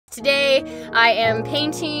Today I am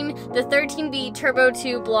painting the 13B Turbo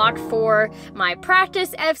 2 block for my practice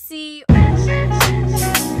FC.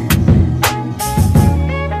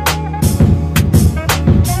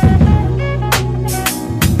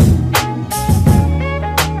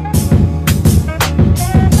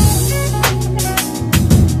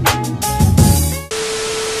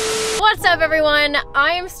 What's up everyone?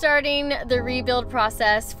 I am starting the rebuild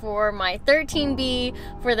process for my 13B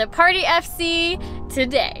for the Party FC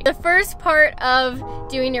today. The first part of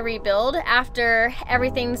doing a rebuild after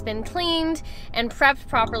everything's been cleaned and prepped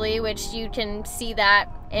properly, which you can see that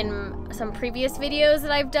in some previous videos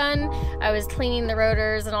that I've done. I was cleaning the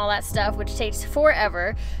rotors and all that stuff, which takes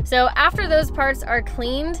forever. So after those parts are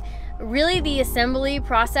cleaned, really the assembly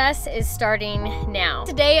process is starting now.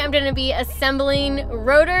 Today I'm going to be assembling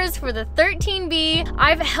rotors for the 13B.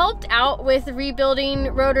 I've helped out with rebuilding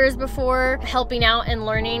rotors before, helping out and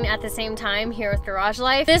learning at the same time here with Garage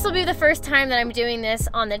Life. This will be the first time that I'm doing this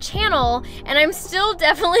on the channel, and I'm still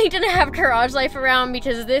definitely going to have Garage Life around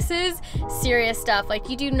because this is serious stuff. Like,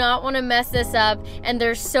 you do not want to mess this up, and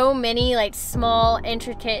there's so many like small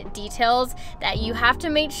intricate details that you have to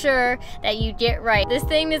make sure that you get right. This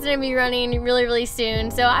thing is going to be running really soon,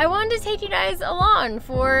 so I wanted to take you guys along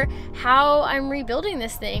for how I'm rebuilding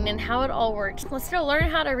this thing and how it all works. Let's go learn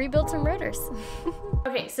how to rebuild some rotors.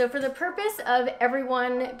 Okay, so for the purpose of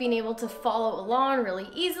everyone being able to follow along really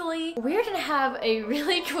easily, we're gonna have a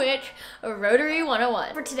really quick Rotary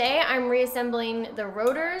 101. For today, I'm reassembling the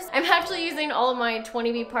rotors. I'm actually using all of my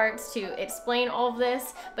 20B parts to explain all of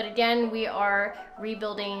this, but again, we are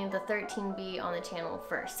rebuilding the 13B on the channel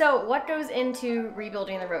first. So what goes into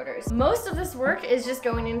rebuilding the rotors? Most of this work is just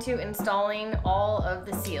going into installing all of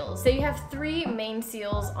the seals. So you have 3 main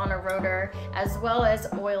seals on a rotor as well as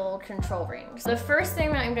oil control rings. The first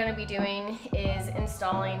thing that I'm going to be doing is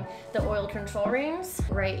installing the oil control rings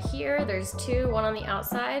right here. There's 2, one on the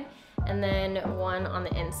outside and then one on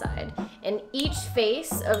the inside. And each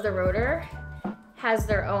face of the rotor has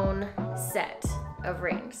their own set of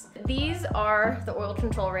rings. These are the oil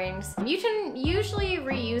control rings. You can usually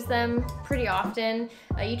reuse them pretty often.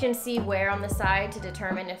 You can see wear on the side to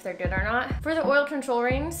determine if they're good or not. For the oil control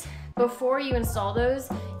rings, before you install those,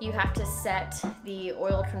 you have to set the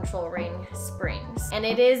oil control ring springs. And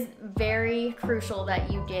it is very crucial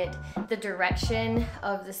that you get the direction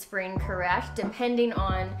of the spring correct, depending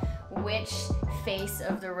on which face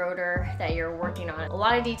of the rotor that you're working on. A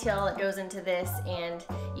lot of detail that goes into this, and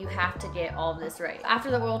you have to get all of this right. After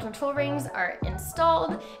the oil control rings are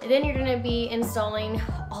installed, then you're gonna be installing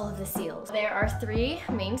all of the seals. There are 3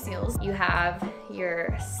 main seals. You have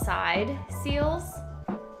your side seals,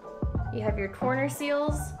 you have your corner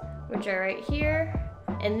seals, which are right here,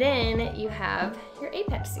 and then you have your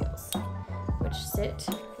apex seals, which sit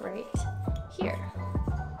right here.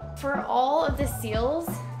 For all of the seals,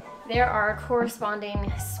 there are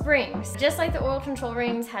corresponding springs. Just like the oil control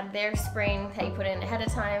rings had their spring that you put in ahead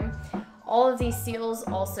of time, all of these seals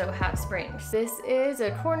also have springs. This is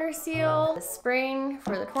a corner seal, the spring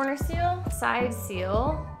for the corner seal, side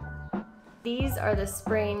seal. These are the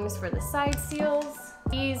springs for the side seals.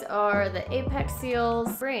 These are the apex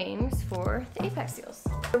seals, springs for the apex seals.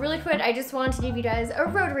 Really quick, I just wanted to give you guys a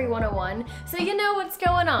Rotary 101 so you know what's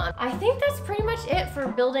going on. I think that's pretty much it for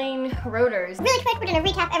building rotors. Really quick, we're going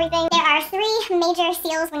to recap everything. There are 3 major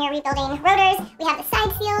seals when you're rebuilding rotors. We have the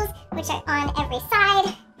side seals, which are on every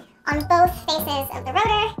side, on both faces of the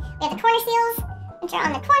rotor. We have the corner seals, which are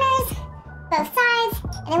on the corners, both sides,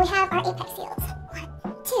 and then we have our apex seals.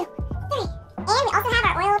 1, 2, 3. And we also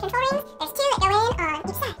have our oil control rings. There's 2 that go in on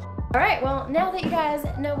each side. All right, well, now that you guys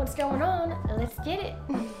know what's going on, let's get it.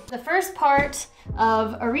 The first part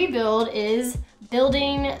of a rebuild is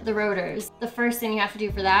building the rotors. The first thing you have to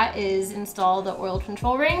do for that is install the oil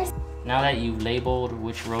control rings. Now that you've labeled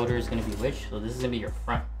which rotor is going to be which, so this is going to be your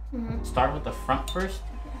front. Start with the front first,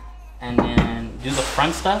 and then do the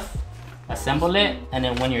front stuff, assemble it, and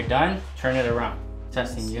then when you're done, turn it around.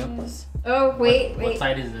 Testing you. Oh, wait. What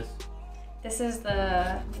side is this? This is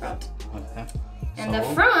the front. Okay. And the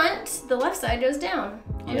front, the left side goes down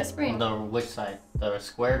on the spring. Which side? The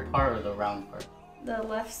squared part or the round part? The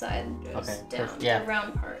left side goes down. Perfect. Yeah. The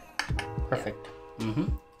round part. Perfect. Yeah.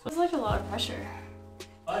 It's like a lot of pressure.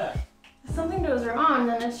 Oh yeah. If something goes wrong,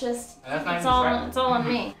 then it's just, it's all on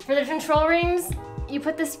me. For the control rings, you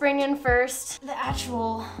put the spring in first. The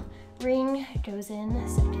actual ring goes in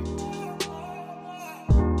second.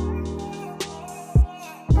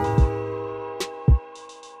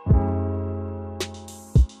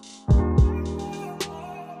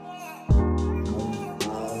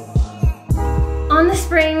 On the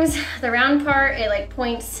springs, the round part, it like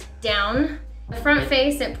points down The front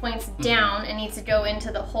face, it points down and needs to go into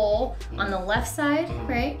the hole on the left side,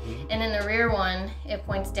 right? And in the rear one, it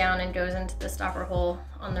points down and goes into the stopper hole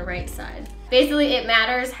on the right side. Basically, it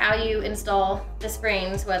matters how you install the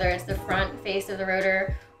springs, whether it's the front face of the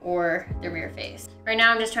rotor or the rear face. Right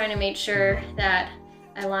now, I'm just trying to make sure that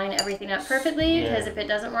I line everything up perfectly, because if it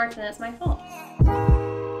doesn't work, then it's my fault.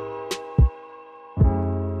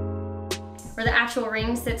 Where the actual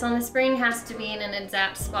ring sits on the spring has to be in an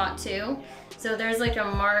exact spot too. So there's like a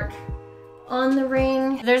mark on the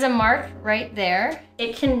ring. There's a mark right there.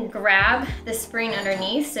 It can grab the spring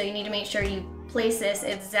underneath, so you need to make sure you place this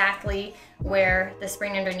exactly where the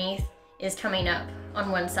spring underneath is coming up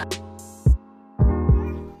on one side.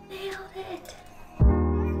 Nailed it.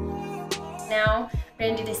 Now we're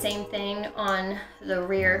gonna do the same thing on the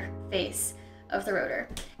rear face of the rotor.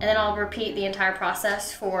 And then I'll repeat the entire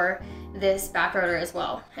process for this back rotor as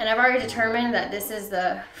well. And I've already determined that this is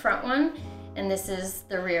the front one and this is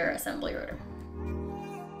the rear assembly rotor.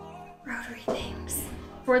 Rotary things.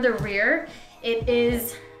 For the rear, it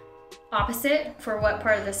is opposite for what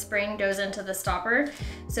part of the spring goes into the stopper.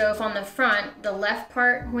 So if on the front, the left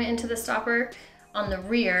part went into the stopper, on the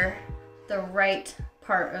rear, the right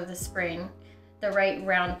part of the spring, the right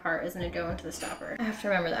round part is going to go into the stopper. I have to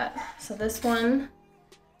remember that. So this one,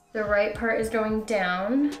 the right part is going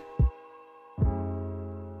down.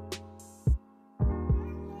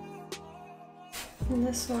 And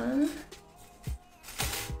this one,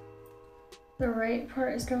 the right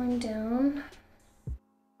part is going down.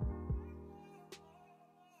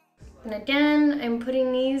 And again, I'm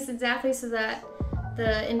putting these exactly so that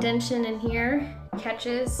the indentation in here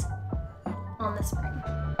catches on the spring.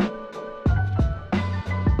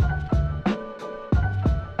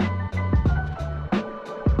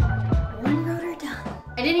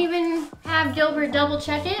 I didn't even have Gilbert double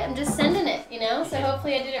check it. I'm just sending it, you know? So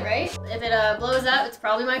hopefully I did it right. If it blows up, it's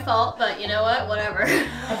probably my fault, but you know what? Whatever.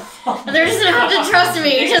 They're just gonna have to trust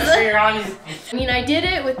me. I mean, I did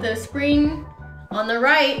it with the spring on the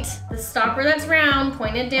right, the stopper that's round,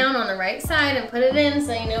 pointed down on the right side and put it in,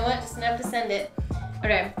 so you know what? Just gonna have to send it.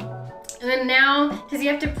 Okay. And then now, because you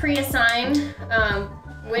have to pre-assign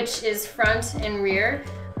which is front and rear,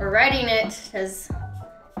 we're writing it because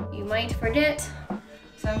you might forget.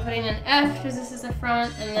 So I'm putting an F because this is the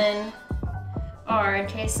front, and then R in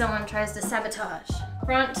case someone tries to sabotage.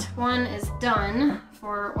 Front one is done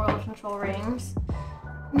for oil control rings.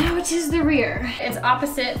 Now it is the rear. It's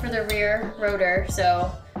opposite for the rear rotor,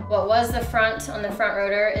 so what was the front on the front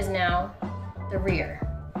rotor is now the rear.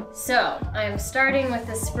 So I'm starting with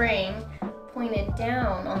the spring pointed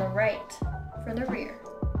down on the right for the rear.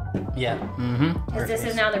 Yeah. Because this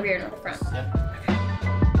is now the rear, not the front. Yep.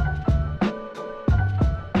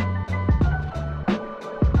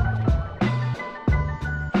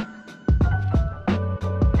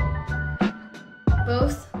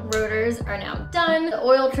 Both rotors are now done. The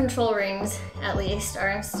oil control rings, at least, are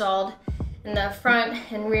installed in the front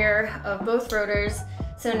and rear of both rotors.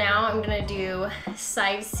 So now I'm gonna do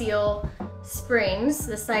side seal springs,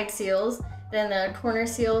 the side seals, then the corner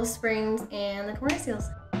seal springs and the corner seals.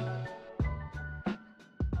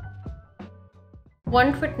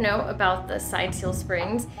 One quick note about the side seal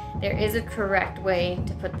springs, there is a correct way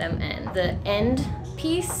to put them in. The end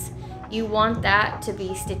piece, you want that to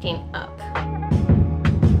be sticking up.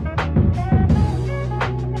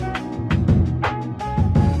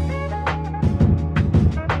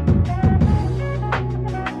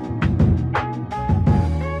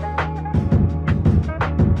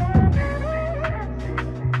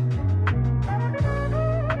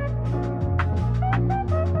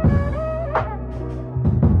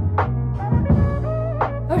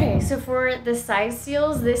 So for the side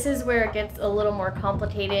seals, this is where it gets a little more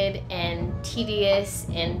complicated and tedious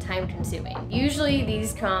and time consuming. Usually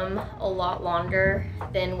these come a lot longer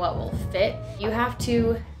than what will fit. You have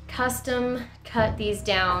to custom cut these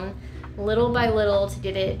down little by little to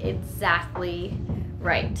get it exactly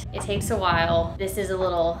right. It takes a while. This is a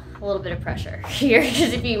little bit of pressure here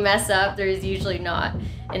because if you mess up, there's usually not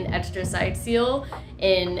an extra side seal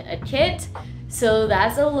in a kit. So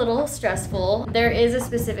that's a little stressful. There is a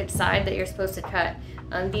specific side that you're supposed to cut.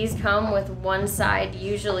 These come with one side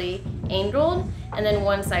usually angled and then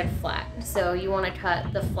one side flat. So you want to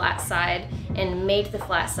cut the flat side and make the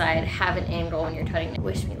flat side have an angle when you're cutting it.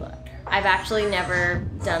 Wish me luck. I've actually never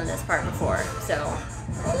done this part before, so.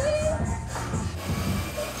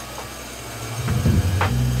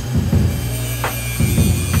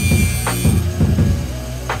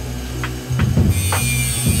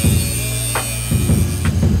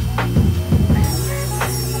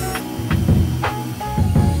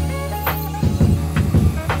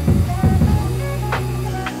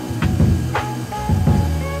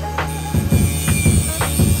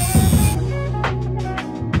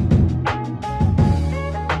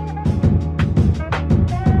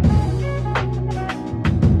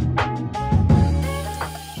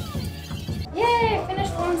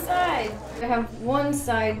 side. I have one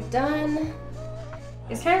side done.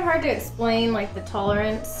 It's kind of hard to explain like the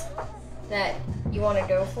tolerance that you want to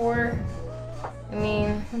go for. I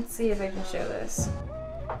mean, let's see if I can show this.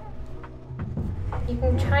 You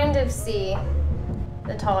can kind of see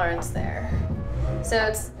the tolerance there. So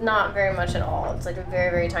it's not very much at all. It's like a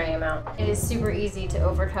very, very tiny amount. It is super easy to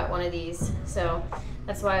overcut one of these. So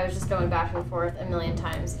that's why I was just going back and forth a million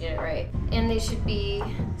times to get it right. And they should be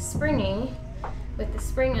springy with the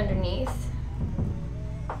spring underneath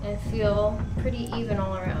and feel pretty even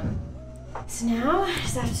all around. So now I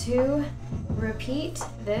just have to repeat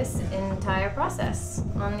this entire process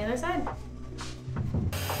on the other side.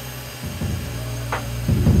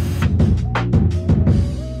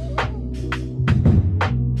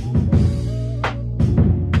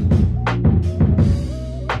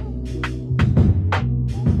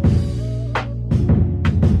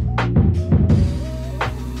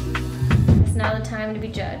 It's now the time to be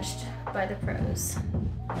judged by the pros.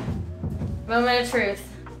 Moment of truth.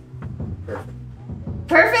 Perfect.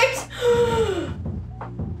 Perfect?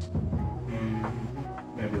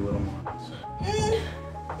 Maybe a little more.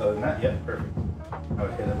 Other than that, yeah, perfect. I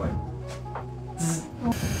would hit it like.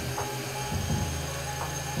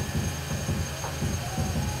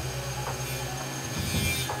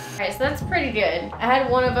 Alright, so that's pretty good. I had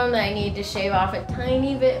one of them that I needed to shave off a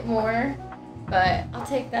tiny bit more, but I'll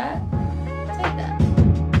take that. I'll take that.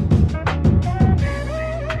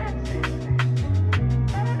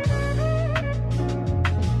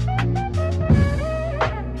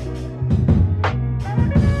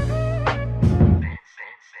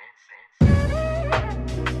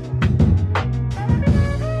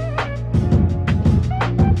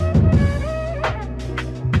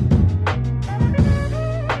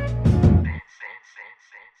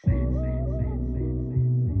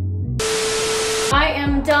 I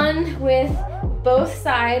am done with both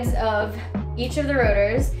sides of each of the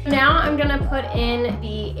rotors. Now I'm gonna put in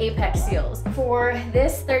the apex seals. For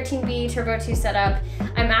this 13B Turbo 2 setup,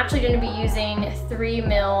 I'm actually gonna be using 3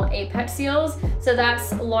 mil apex seals. So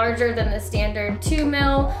that's larger than the standard 2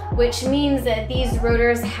 mil, which means that these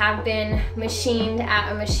rotors have been machined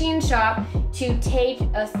at a machine shop to take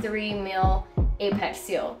a 3 mil apex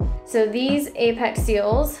seal. So these apex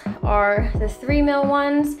seals are the 3 mil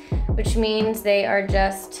ones, which means they are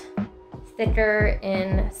just thicker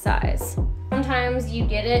in size. Sometimes you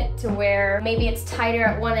get it to where maybe it's tighter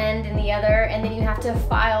at one end than the other, and then you have to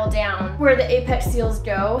file down where the apex seals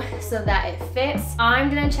go so that it fits. I'm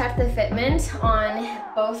gonna check the fitment on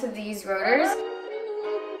both of these rotors.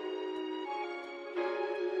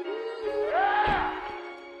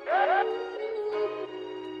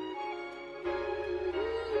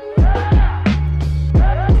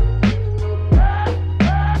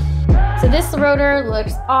 This rotor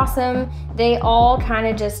looks awesome. They all kind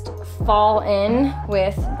of just fall in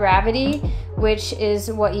with gravity, which is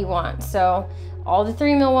what you want. So all the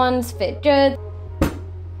 3 mil ones fit good.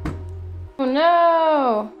 Oh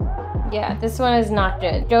no! Yeah, this one is not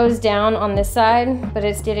good. It goes down on this side, but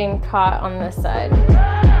it's getting caught on this side.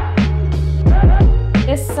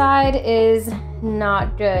 This side is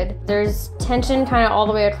not good. There's tension kind of all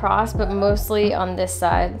the way across, but mostly on this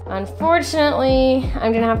side. Unfortunately,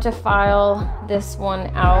 I'm gonna have to file this one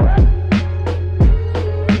out.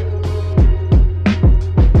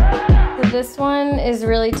 So this one is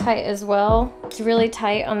really tight as well. It's really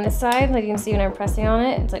tight on this side. Like you can see when I'm pressing on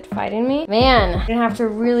it, it's like fighting me. Man, I'm gonna have to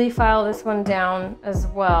really file this one down as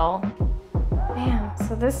well. Man,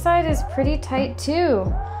 so this side is pretty tight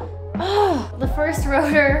too. Oh, the first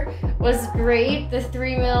rotor was great. The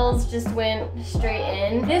 3 mils just went straight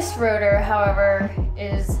in. This rotor, however,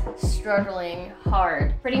 is struggling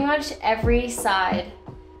hard. Pretty much every side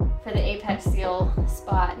for the apex seal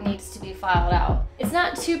spot needs to be filed out. It's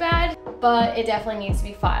not too bad, but it definitely needs to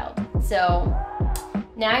be filed. So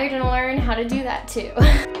now you're gonna learn how to do that too.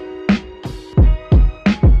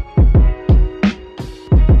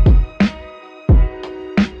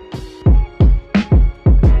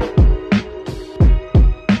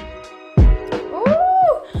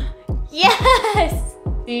 Yes!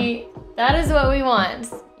 See, that is what we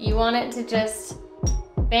want. You want it to just,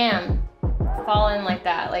 bam, fall in like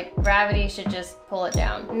that. Like gravity should just pull it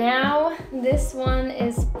down. Now this one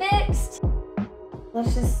is fixed.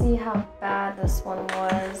 Let's just see how bad this one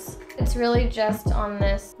was. It's really just on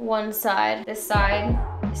this one side. This side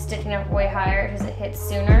is sticking up way higher because it hits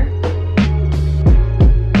sooner.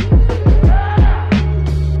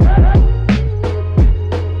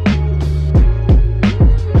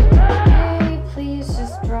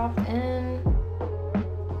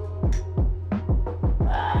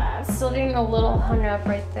 Still getting a little hung up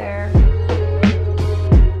right there.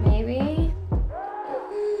 Maybe.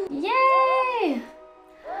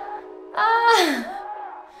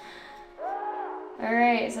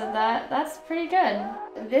 that's pretty good.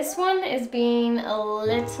 This one is being a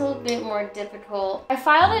little bit more difficult. I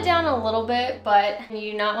filed it down a little bit, but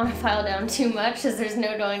you do not want to file down too much because there's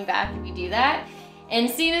no going back if you do that. And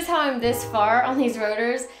seeing as how I'm this far on these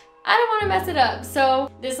rotors, I don't want to mess it up.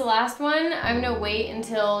 So this last one, I'm gonna wait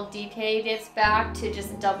until DK gets back to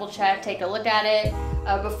just double check, take a look at it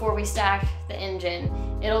before we stack the engine.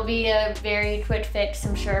 It'll be a very quick fix,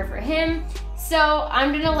 I'm sure, for him. So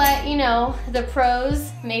I'm gonna let you know the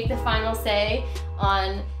pros make the final say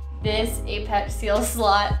on this apex seal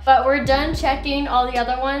slot. But we're done checking all the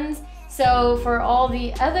other ones. So for all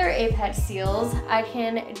the other apex seals, I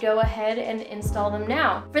can go ahead and install them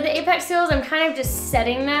now. For the apex seals, I'm kind of just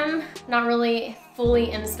setting them, not really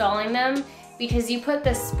fully installing them, because you put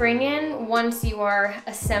the spring in once you are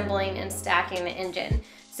assembling and stacking the engine.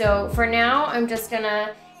 So for now, I'm just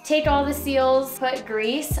gonna take all the seals, put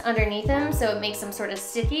grease underneath them so it makes them sort of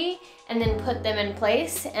sticky, and then put them in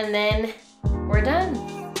place, and then we're done.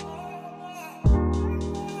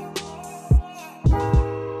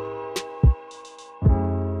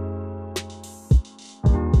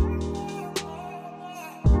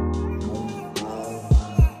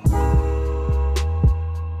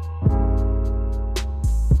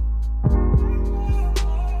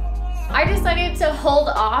 I decided to hold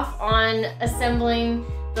off on assembling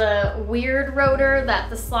the weird rotor that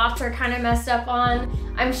the slots are kind of messed up on.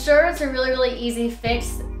 I'm sure it's a really easy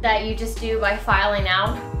fix that you just do by filing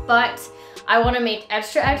out, but I want to make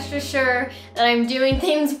extra sure that I'm doing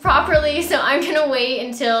things properly, so I'm gonna wait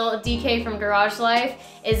until DK from Garage Life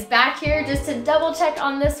is back here just to double check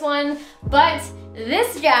on this one. But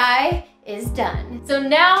this guy is done. So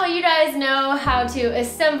now you guys know how to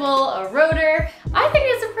assemble a rotor. I think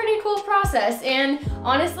it's a pretty cool process, and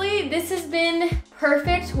honestly, this has been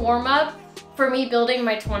perfect warm-up for me building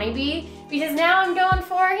my 20B, because now I'm going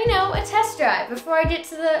for, you know, a test drive before I get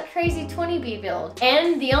to the crazy 20B build.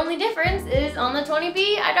 And the only difference is on the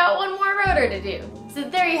 20B, I got one more rotor to do. So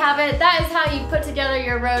there you have it. That is how you put together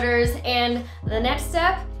your rotors, and the next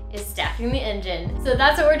step is stacking the engine. So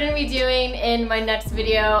that's what we're gonna be doing in my next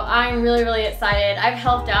video. I'm really excited. I've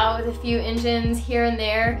helped out with a few engines here and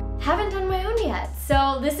there. Haven't done my own yet.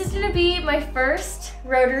 So this is gonna be my first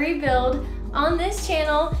rotary build on this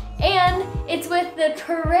channel, and it's with the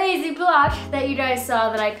crazy block that you guys saw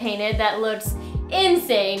that I painted that looks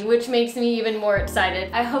insane, which makes me even more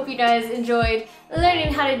excited. I hope you guys enjoyed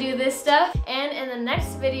learning how to do this stuff, and in the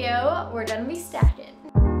next video, we're gonna be stacking.